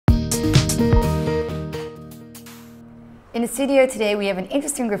In the studio today we have an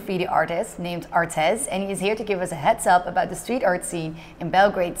interesting graffiti artist named Artez, and he is here to give us a heads up about the street art scene in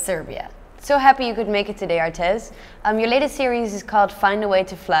Belgrade, Serbia. So happy you could make it today, Artez. Your latest series is called Find a Way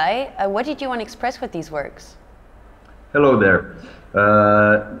to Fly. What did you want to express with these works? Hello there.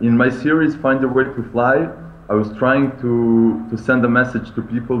 In my series Find a Way to Fly, I was trying to send a message to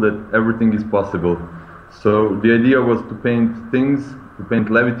people that everything is possible. So the idea was to paint things, to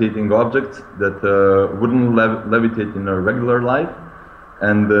paint levitating objects that wouldn't levitate in a regular life,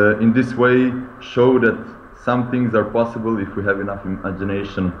 and in this way show that some things are possible if we have enough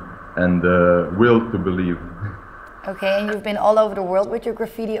imagination and will to believe. Okay, and you've been all over the world with your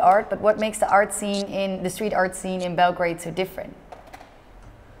graffiti art, but what makes the street art scene in Belgrade so different?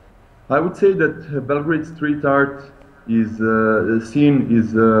 I would say that Belgrade street art scene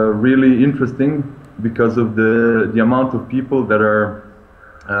is really interesting because of the amount of people that are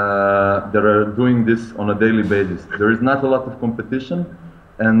doing this on a daily basis. There is not a lot of competition,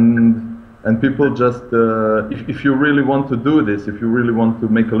 and people just, if you really want to do this, if you really want to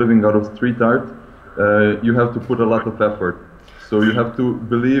make a living out of street art, you have to put a lot of effort. So you have to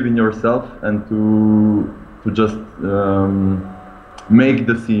believe in yourself and to just make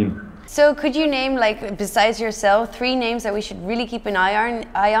the scene. So could you name, like, besides yourself, 3 names that we should really keep an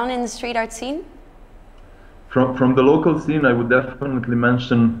eye on in the street art scene? From the local scene, I would definitely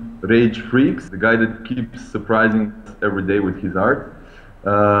mention Rage Freaks, the guy that keeps surprising us every day with his art.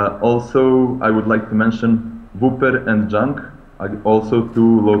 Also, I would like to mention Wooper and Junk, also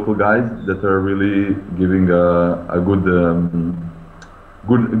 2 local guys that are really giving a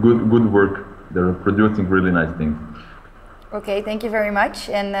good work. They're producing really nice things. Okay, thank you very much.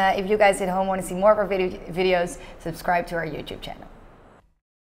 And if you guys at home want to see more of our videos, subscribe to our YouTube channel.